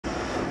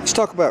Let's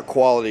talk about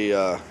quality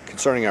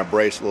concerning our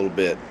brace a little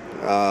bit.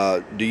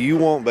 Do you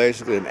want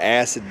basically an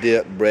acid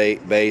dip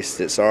base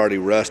that's already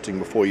rusting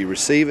before you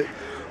receive it,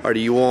 or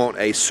do you want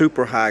a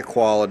super high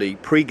quality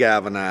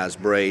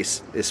pre-galvanized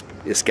brace?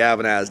 It's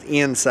galvanized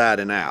inside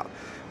and out.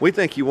 We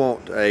think you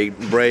want a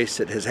brace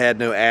that has had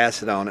no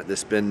acid on it,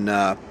 that's been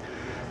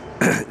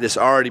that's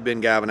already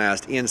been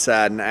galvanized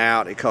inside and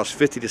out. It costs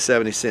 50 to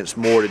 70 cents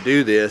more to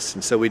do this,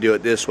 and so we do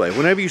it this way.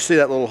 Whenever you see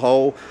that little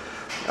hole,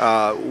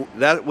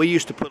 that we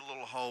used to put a little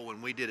hole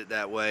when we did it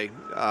that way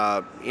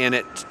in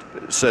it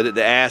so that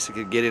the acid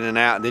could get in and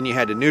out, and then you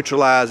had to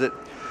neutralize it,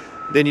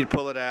 then you'd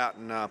pull it out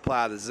and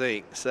apply the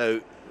zinc. So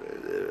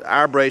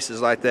our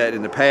braces like that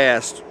in the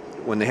past,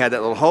 when they had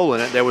that little hole in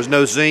it, there was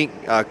no zinc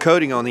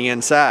coating on the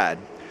inside.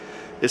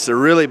 It's a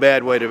really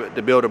bad way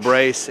to build a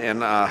brace,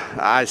 and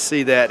I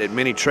see that at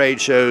many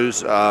trade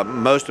shows.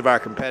 Most of our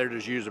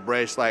competitors use a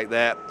brace like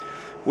that.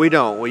 We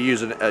don't. We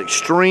use an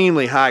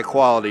extremely high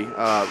quality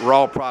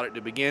raw product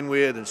to begin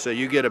with, and so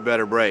you get a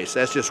better brace.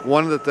 That's just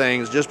one of the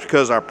things. Just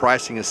because our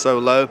pricing is so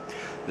low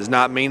does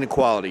not mean the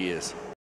quality is.